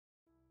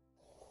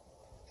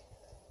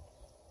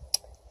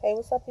Hey,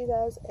 what's up, you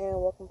guys,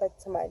 and welcome back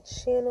to my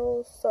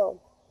channel.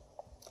 So,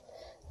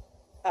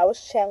 I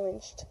was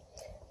challenged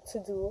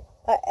to do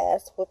a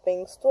ass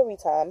whooping story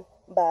time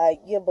by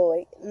your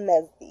boy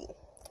Nesby.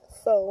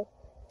 So,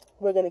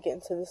 we're gonna get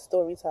into the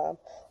story time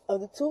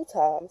of the two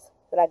times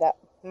that I got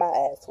my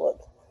ass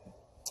whooped.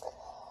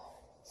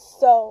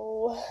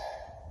 So,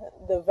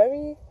 the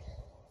very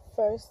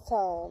first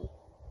time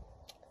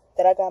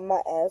that I got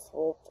my ass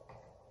whooped,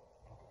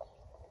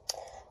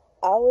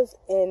 I was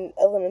in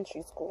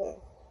elementary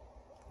school.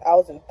 I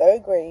was in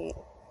 3rd grade,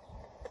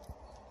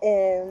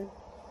 and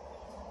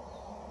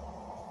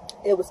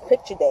it was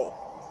picture day.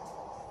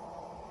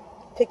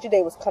 Picture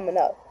day was coming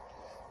up.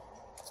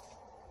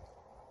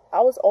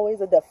 I was always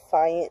a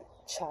defiant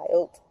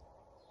child,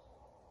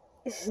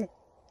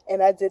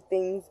 and I did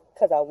things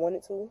because I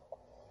wanted to.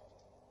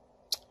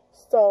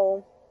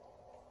 So,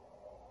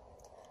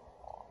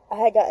 I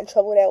had got in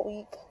trouble that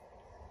week,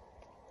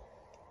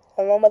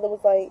 and my mother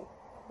was like,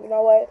 you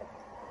know what?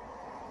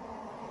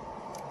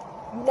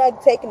 You're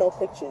not taking no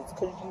pictures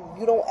because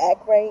you don't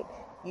act right.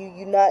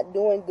 You're not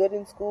doing good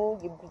in school.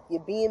 You're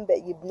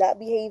not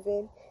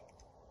behaving.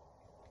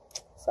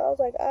 So I was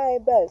like, all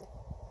right, bet.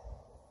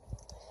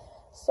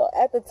 So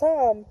at the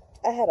time,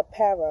 I had a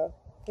para.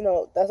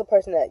 That's a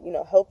person that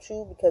helps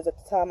you, because at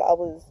the time I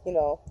was,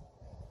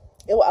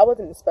 I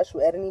wasn't in special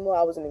ed anymore.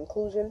 I was in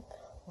inclusion,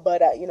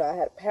 but I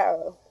had a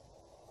para,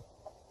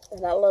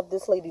 and I love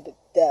this lady to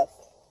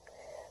death.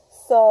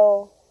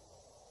 So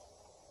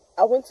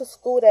I went to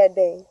school that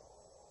day.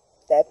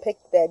 That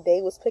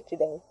day was picture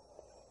day.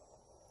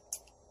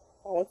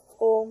 I went to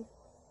school.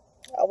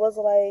 I was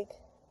like,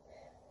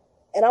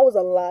 and I was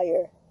a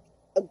liar,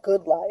 a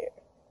good liar.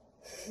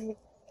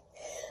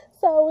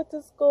 So I went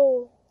to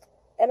school,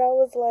 and I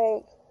was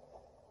like,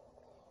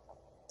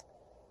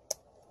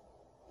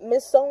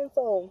 Miss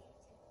So-and-so,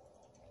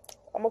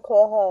 I'm going to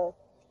call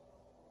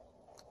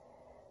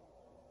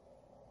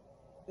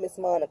her Miss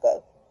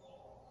Monica.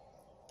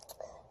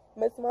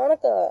 Miss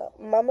Monica,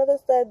 my mother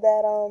said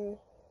that,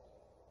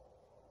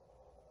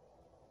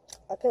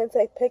 I couldn't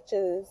take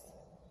pictures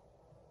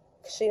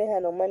because she didn't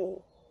have no money.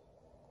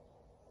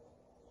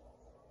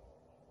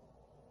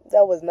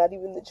 That was not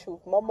even the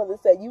truth. My mother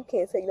said, you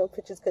can't take no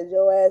pictures because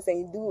your ass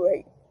ain't do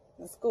right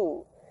in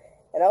school.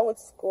 And I went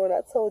to school, and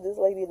I told this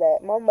lady that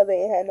my mother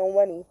ain't had no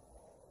money,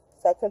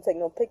 so I couldn't take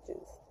no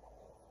pictures.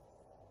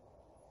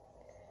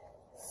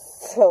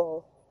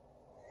 So,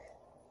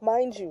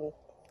 mind you,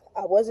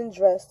 I wasn't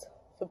dressed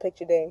for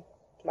picture day.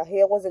 My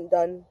hair wasn't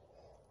done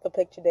for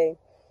picture day.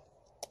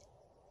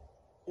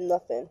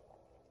 Nothing.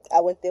 I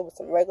went there with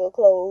some regular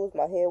clothes.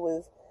 My hair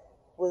was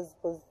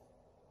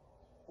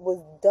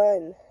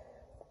done,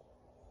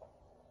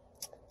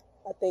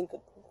 I think,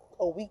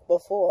 a week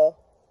before,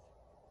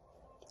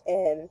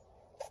 and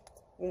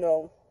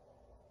it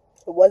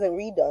wasn't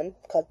redone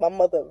because my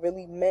mother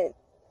really meant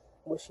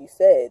what she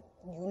said.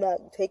 You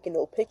not taking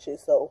no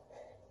pictures, so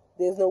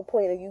there's no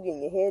point of you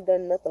getting your hair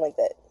done, nothing like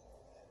that.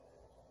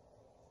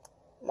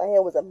 My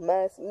hair was a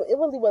mess. It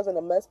really wasn't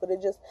a mess, but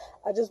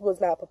I just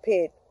was not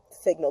prepared to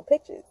take no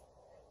pictures.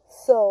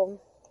 So,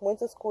 went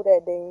to school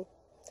that day,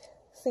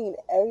 seeing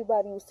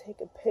everybody was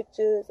taking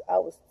pictures. I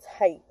was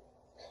tight.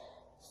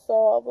 So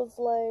I was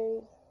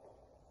like,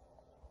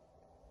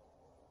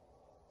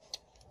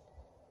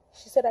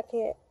 she said I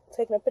can't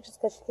take no pictures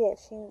because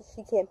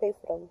she can't pay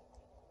for them.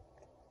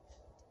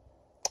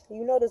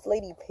 This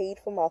lady paid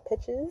for my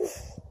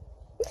pictures.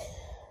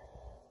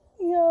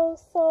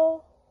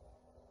 So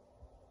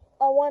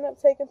I wound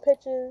up taking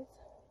pictures.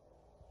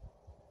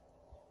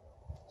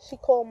 She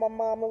called my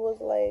mom and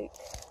was like,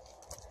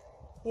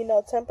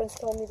 Temperance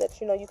told me that,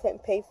 you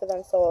couldn't pay for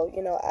them, so,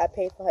 I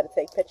paid for her to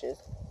take pictures.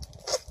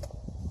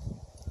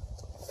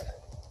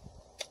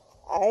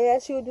 I ain't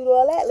asked you to do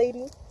all that,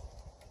 lady.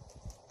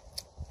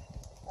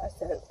 I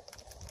said,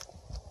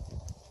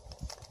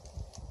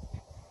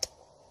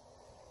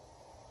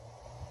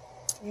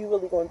 you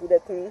really gonna do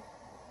that to me?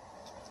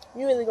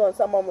 You really gonna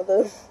tell my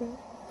mother?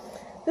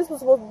 This was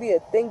supposed to be a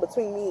thing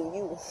between me and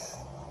you.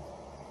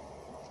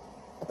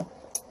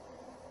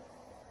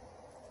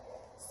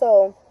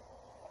 So,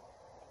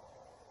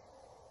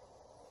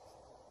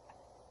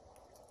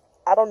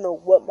 I don't know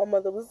what my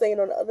mother was saying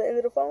on the other end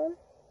of the phone.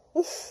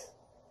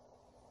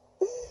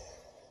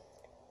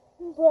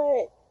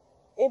 But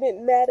it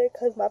didn't matter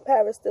because my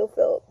parents still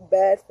felt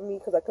bad for me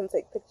because I couldn't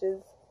take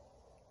pictures.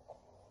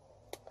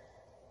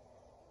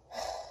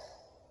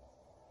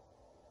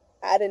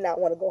 I did not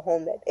want to go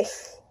home that day.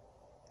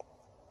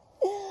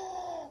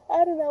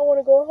 I did not want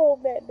to go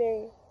home that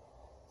day.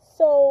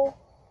 So,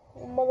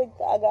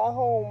 I got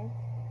home,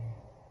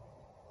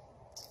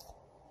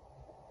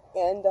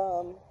 and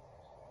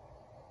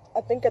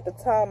I think at the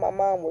time my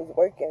mom was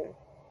working.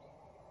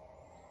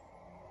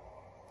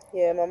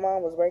 Yeah, my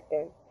mom was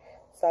working.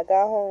 So I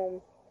got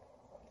home,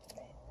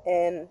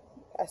 and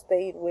I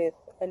stayed with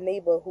a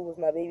neighbor who was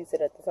my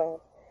babysitter at the time.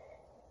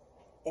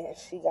 And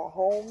she got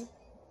home.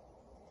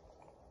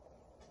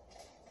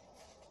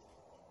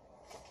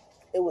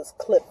 It was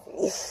clipped for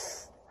me.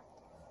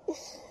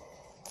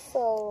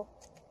 So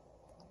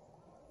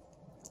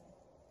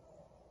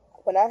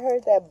when I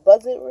heard that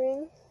buzzer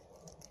ring,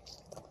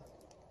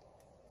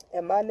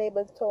 and my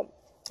neighbor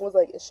was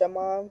like, "It's your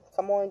mom.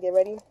 Come on, get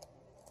ready."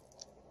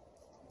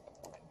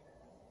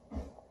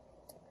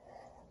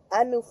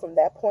 I knew from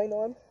that point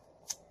on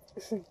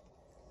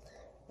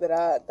that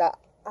I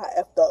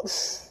effed up.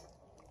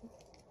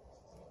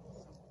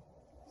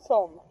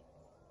 So,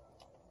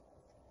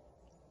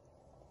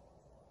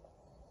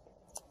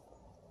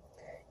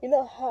 you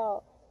know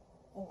how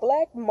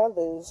black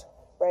mothers,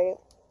 right?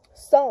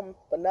 Some,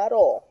 but not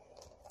all.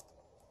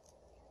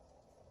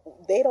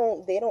 They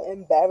don't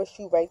embarrass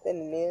you right then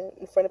and there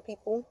in front of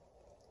people.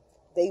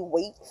 They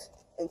wait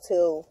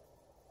until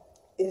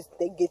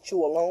they get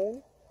you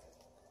alone.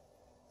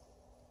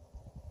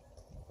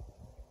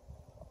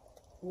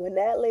 When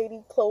that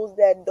lady closed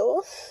that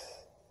door,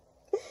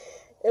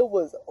 it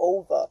was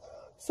over.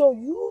 So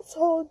you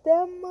told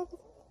that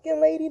motherfucking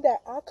lady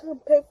that I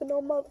couldn't pay for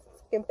no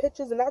motherfucking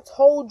pictures, and I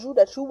told you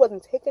that you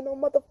wasn't taking no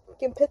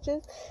motherfucking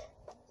pictures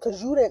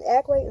because you didn't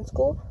act right in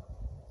school?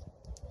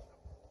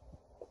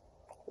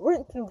 Where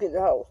did you get in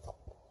the house?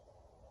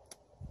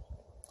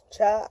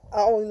 Child,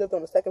 I only lived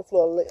on the second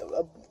floor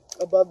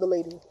above the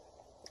lady,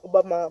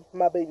 above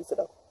my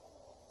babysitter.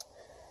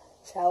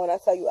 Child, when I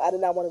tell you I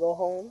did not want to go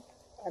home,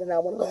 I did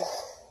not want to go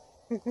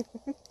home.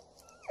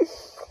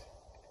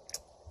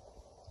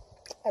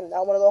 I did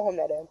not want to go home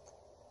that day.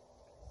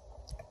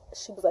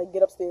 She was like,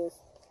 "Get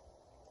upstairs."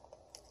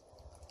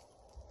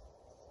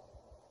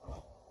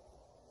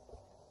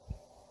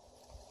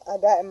 I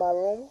got in my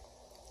room.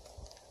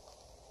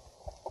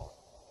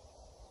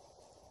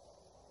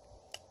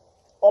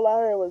 All I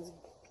heard was,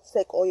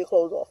 "Take all your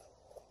clothes off."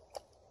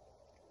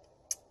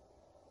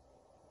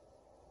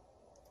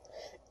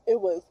 It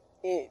was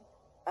it.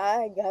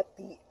 I got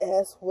the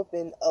ass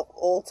whooping of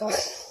all time.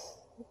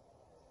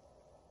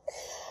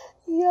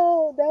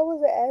 Yo, that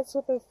was an ass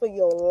whooping for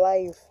your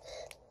life.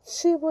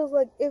 She was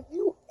like, "If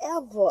you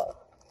ever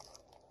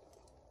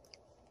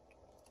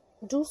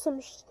do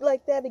some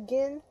like that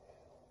again,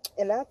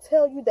 and I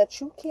tell you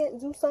that you can't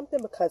do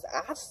something because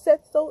I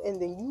said so,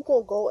 and then you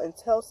gonna go and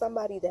tell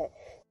somebody that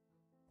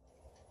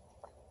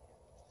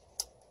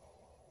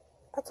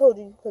I told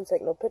you couldn't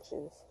take no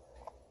pictures,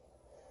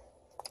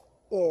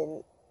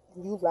 and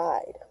you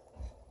lied."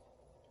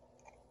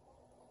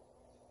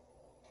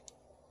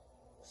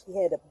 She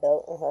had a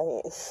belt on her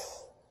hand,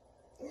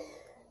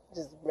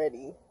 just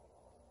ready.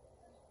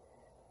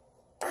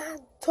 "I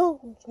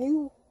told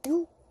you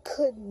you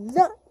could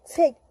not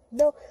take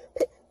no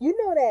you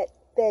know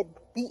that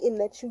beating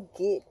that you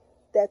get,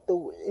 that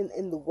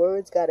in the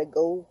words gotta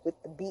go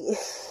with the beating."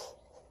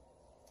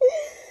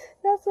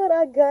 That's what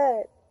I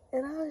got.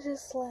 And I was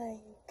just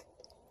like,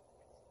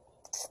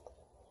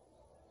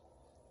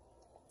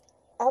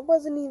 I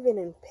wasn't even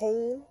in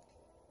pain.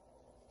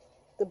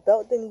 The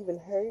belt didn't even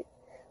hurt.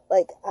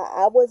 Like,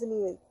 I wasn't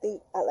even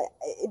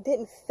it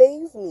didn't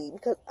faze me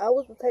because I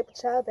was the type of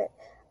child that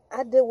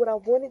I did what I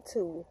wanted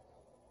to.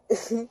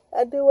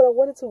 I did what I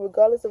wanted to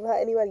regardless of how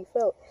anybody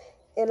felt.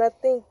 And I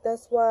think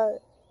that's why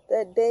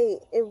that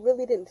day, it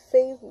really didn't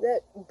faze,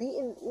 that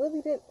beating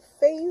really didn't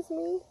faze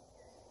me.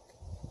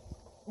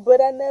 But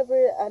I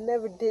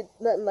never did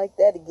nothing like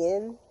that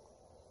again.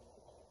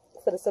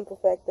 For the simple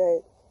fact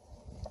that,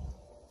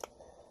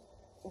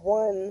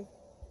 one,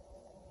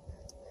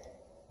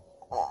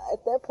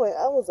 at that point,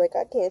 I was like,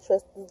 I can't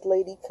trust this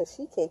lady because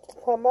she can't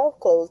keep her mouth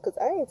closed, because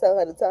I ain't tell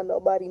her to tell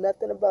nobody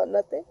nothing about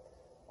nothing.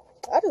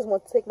 I just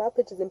want to take my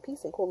pictures in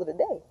peace and call it a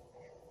day.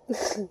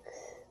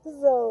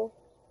 So,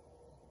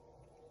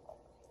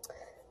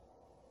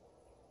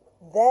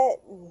 that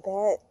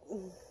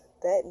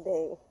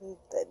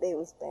day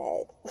was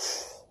bad.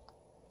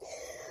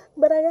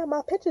 But I got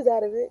my pictures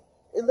out of it.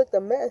 It looked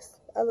a mess.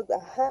 I looked a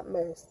hot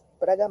mess.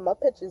 But I got my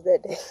pictures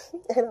that day,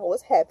 and I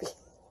was happy.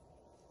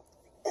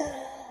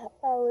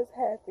 I was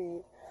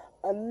happy.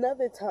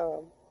 Another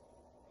time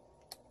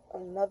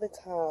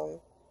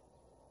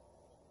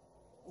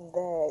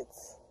that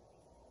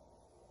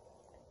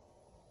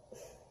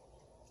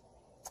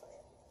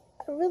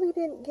I really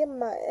didn't get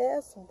my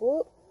ass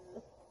whooped,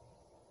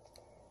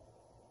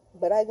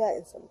 but I got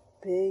in some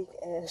big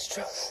ass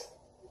trouble.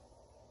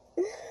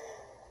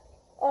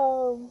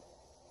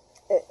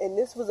 And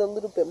this was a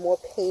little bit more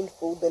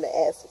painful than an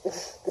ass whooping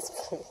at this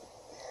point.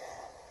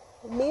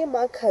 Me and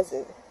my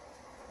cousin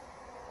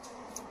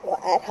were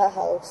at her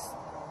house,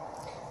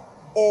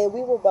 and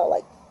we were about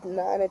like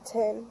 9 or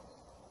 10,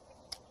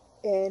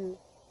 and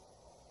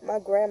my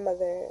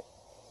grandmother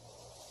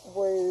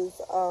was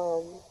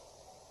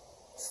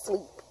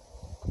asleep,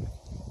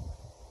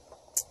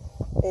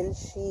 and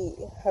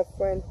her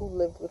friend who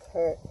lived with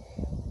her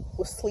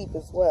was asleep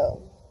as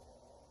well,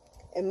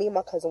 and me and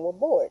my cousin were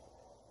bored.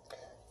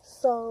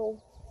 So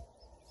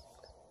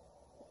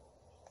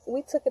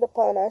we took it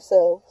upon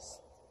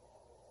ourselves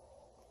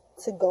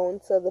to go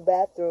into the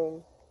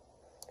bathroom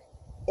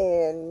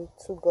and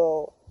to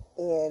go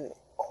and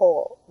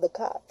call the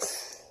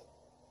cops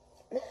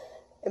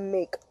and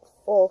make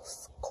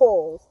false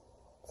calls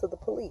to the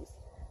police.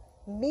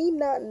 Me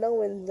not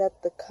knowing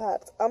that the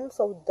cops, I'm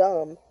so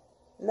dumb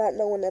not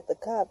knowing that the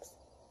cops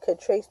could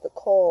trace the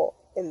call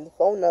and the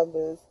phone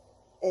numbers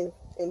and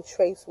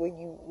trace where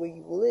you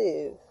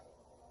live,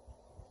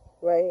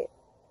 right?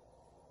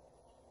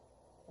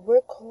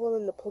 We're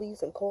calling the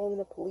police and calling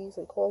the police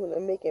and calling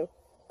and making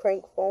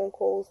prank phone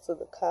calls to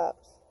the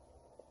cops.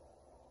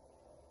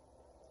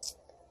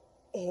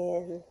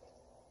 And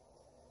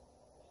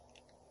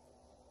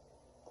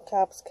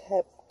cops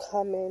kept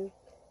coming,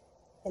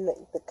 and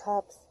the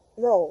cops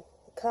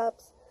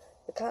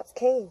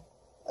came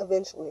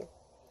eventually,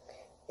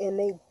 and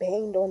they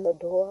banged on the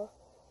door,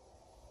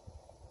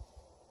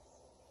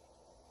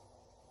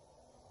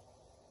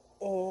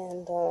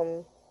 and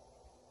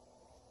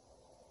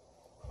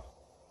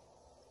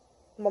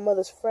my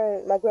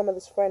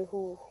grandmother's friend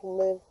who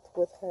lived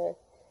with her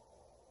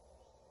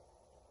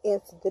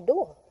answered the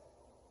door.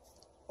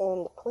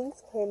 And the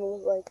police came and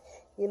was like,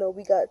 we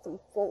got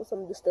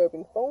some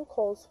disturbing phone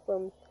calls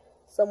from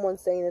someone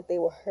saying that they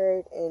were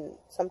hurt and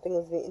something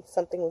was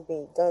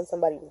being done.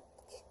 Somebody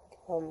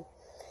was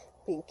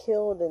being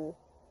killed and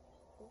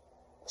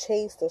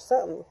chased or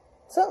something.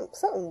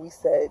 Something we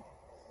said.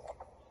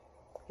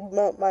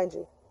 Mind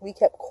you, we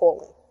kept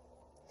calling.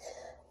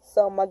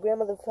 So my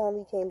grandmother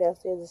finally came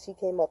downstairs and she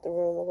came out the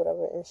room or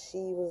whatever, and she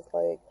was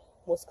like,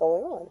 "What's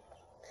going on?"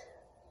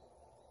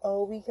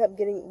 Oh, we kept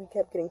getting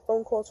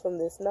phone calls from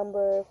this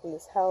number, from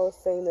this house,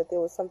 saying that there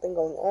was something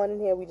going on in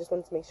here. We just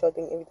wanted to make sure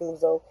everything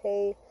was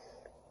okay.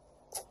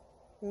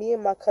 Me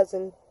and my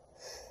cousin,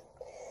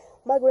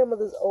 my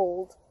grandmother's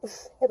old.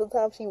 At the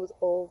time, she was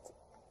old,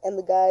 and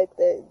the guy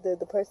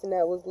the person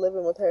that was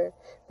living with her,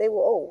 they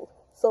were old.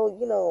 So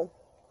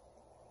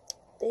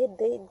they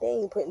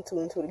ain't putting two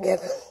and two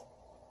together.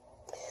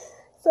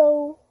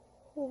 So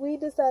we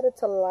decided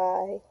to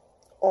lie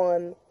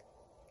on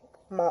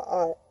my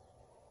aunt,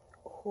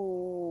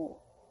 who,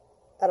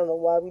 I don't know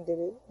why we did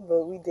it,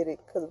 but we did it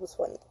because it was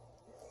funny.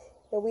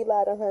 And we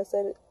lied on her and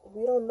said,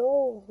 we don't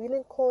know, we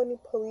didn't call any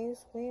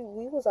police, we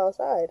was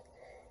outside.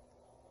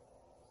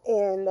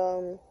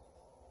 And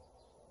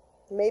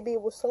maybe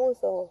it was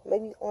so-and-so,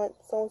 maybe Aunt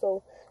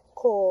so-and-so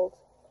called,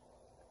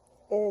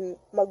 and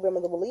my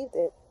grandmother believed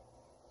it.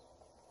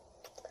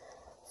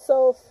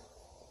 So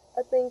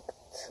I think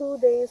 2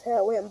 days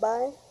had went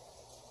by,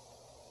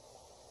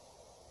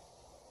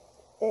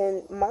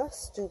 and my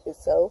stupid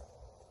self,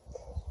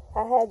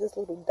 I had this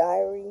little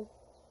diary,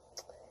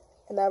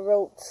 and I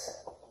wrote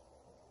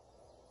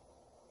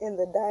in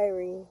the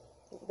diary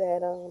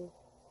that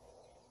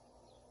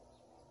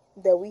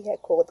we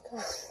had called the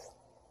cops.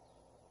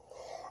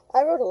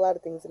 I wrote a lot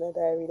of things in that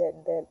diary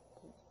that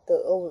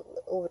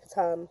over the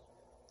time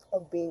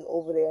of being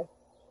over there.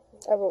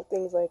 I wrote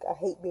things like, I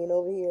hate being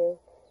over here,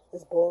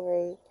 it's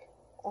boring,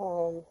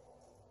 and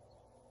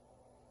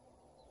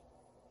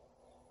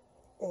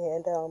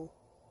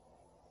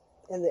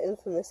the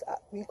infamous,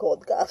 we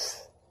called the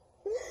cops.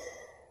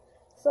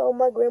 So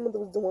my grandmother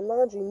was doing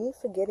laundry, me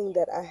forgetting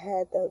that I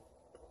had the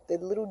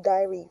little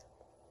diary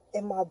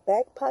in my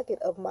back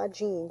pocket of my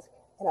jeans,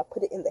 and I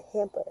put it in the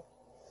hamper.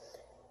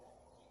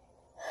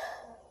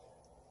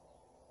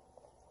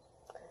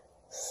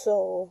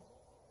 So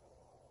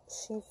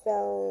she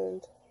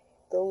found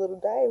the little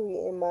diary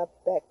in my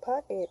back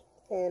pocket,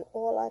 and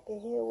all I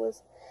could hear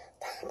was,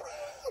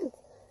 "Diamonds!"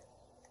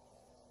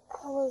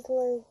 I was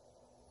like,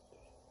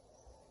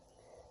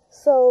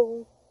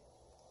 so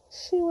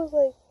she was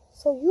like,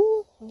 so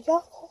y'all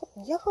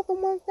the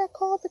ones that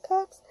called the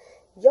cops?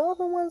 Y'all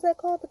the ones that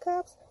called the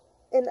cops?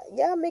 And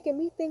y'all making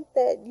me think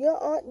that your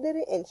aunt did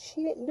it and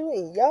she didn't do it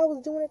and y'all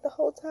was doing it the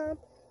whole time?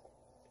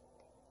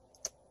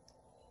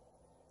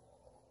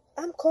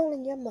 I'm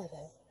calling your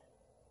mother.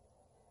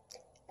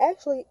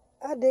 Actually,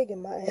 I did get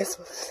my ass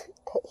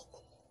whooped.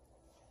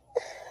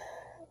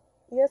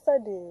 Yes, I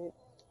did.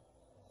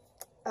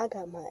 I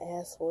got my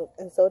ass whooped,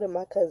 and so did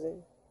my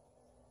cousin.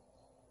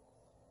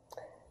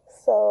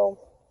 So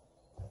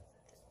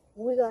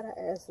we got our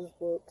asses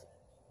whooped.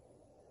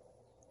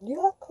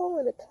 Y'all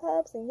calling the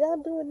cops and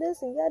y'all doing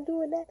this and y'all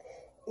doing that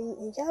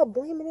and y'all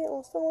blaming it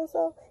on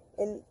so-and-so,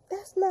 and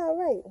that's not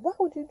right. Why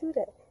would you do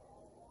that?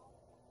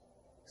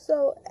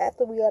 So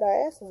after we got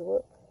our asses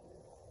whooped,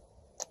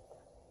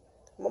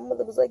 my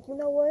mother was like, you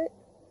know what?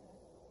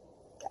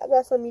 I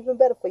got something even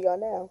better for y'all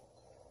now.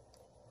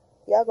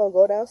 Y'all gonna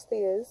go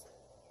downstairs.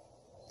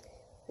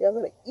 Y'all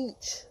gonna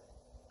each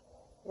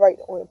write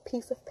on a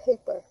piece of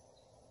paper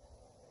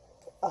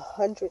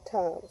 100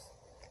 times,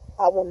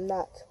 I will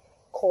not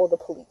call the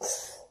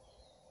police.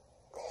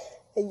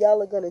 And y'all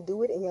are going to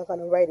do it, and y'all going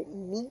to write it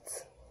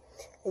neat,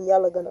 and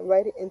y'all are going to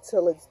write it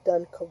until it's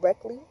done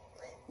correctly.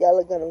 Y'all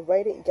are going to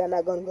write it, and y'all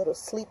not going to go to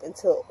sleep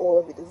until all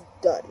of it is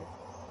done.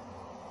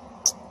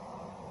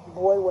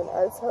 Boy, when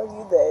I tell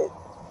you that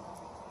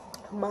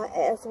my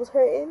ass was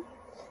hurting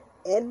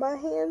and my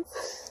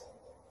hands,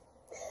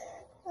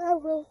 I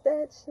wrote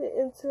that shit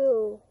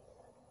until,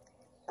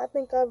 I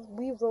think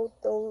we wrote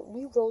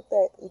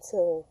that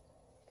until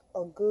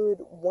a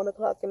good 1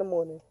 o'clock in the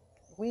morning.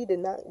 We could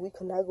not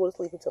go to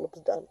sleep until it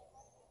was done.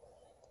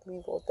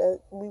 We wrote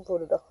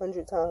it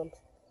 100 times,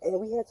 and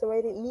we had to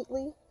write it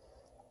neatly.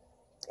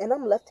 And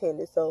I'm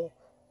left-handed, so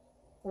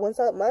once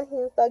my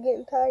hands start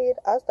getting tired,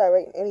 I start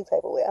writing any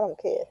type of way. I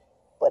don't care.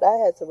 But I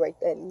had to write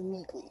that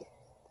neatly.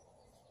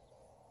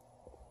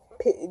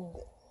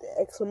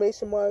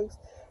 Exclamation marks,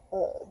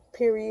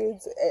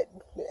 periods, at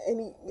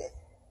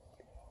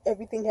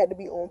everything had to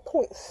be on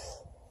point.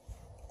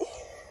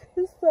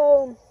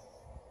 So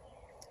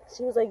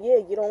she was like, yeah,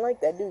 you don't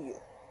like that, do you?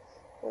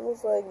 I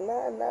was like,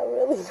 nah, not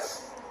really.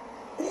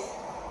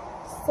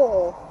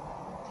 So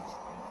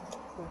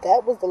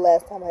that was the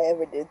last time I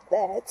ever did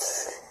that.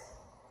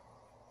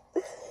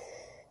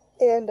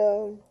 And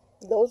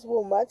those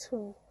were my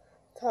 2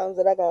 times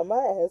that I got my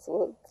ass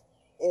whooped.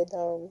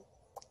 And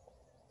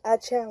I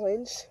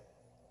challenged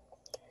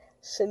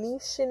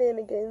Shonycee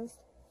Shenanigans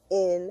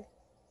and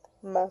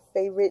my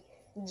favorite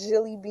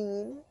Jily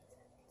Bean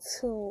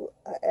to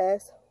an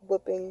ass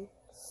whooping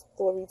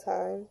story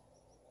time.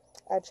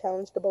 I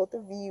challenged the both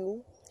of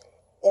you,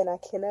 and I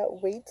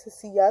cannot wait to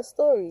see y'all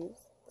stories.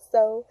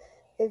 So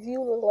if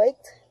you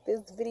liked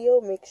this video,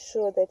 make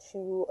sure that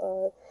you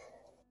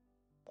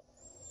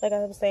like I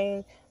was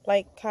saying,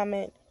 like,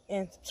 comment,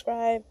 and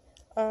subscribe.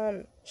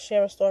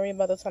 Share a story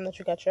about the time that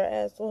you got your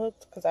ass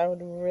whooped, because I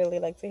would really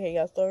like to hear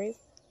y'all stories.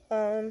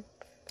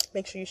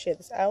 Make sure you share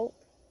this out,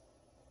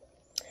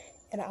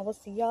 and I will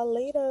see y'all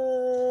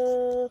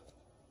later.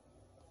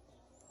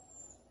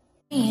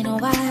 In a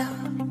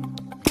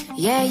while,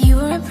 yeah, you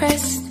were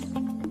impressed.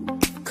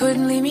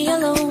 Couldn't leave me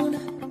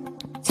alone.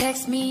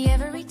 Text me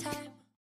every time.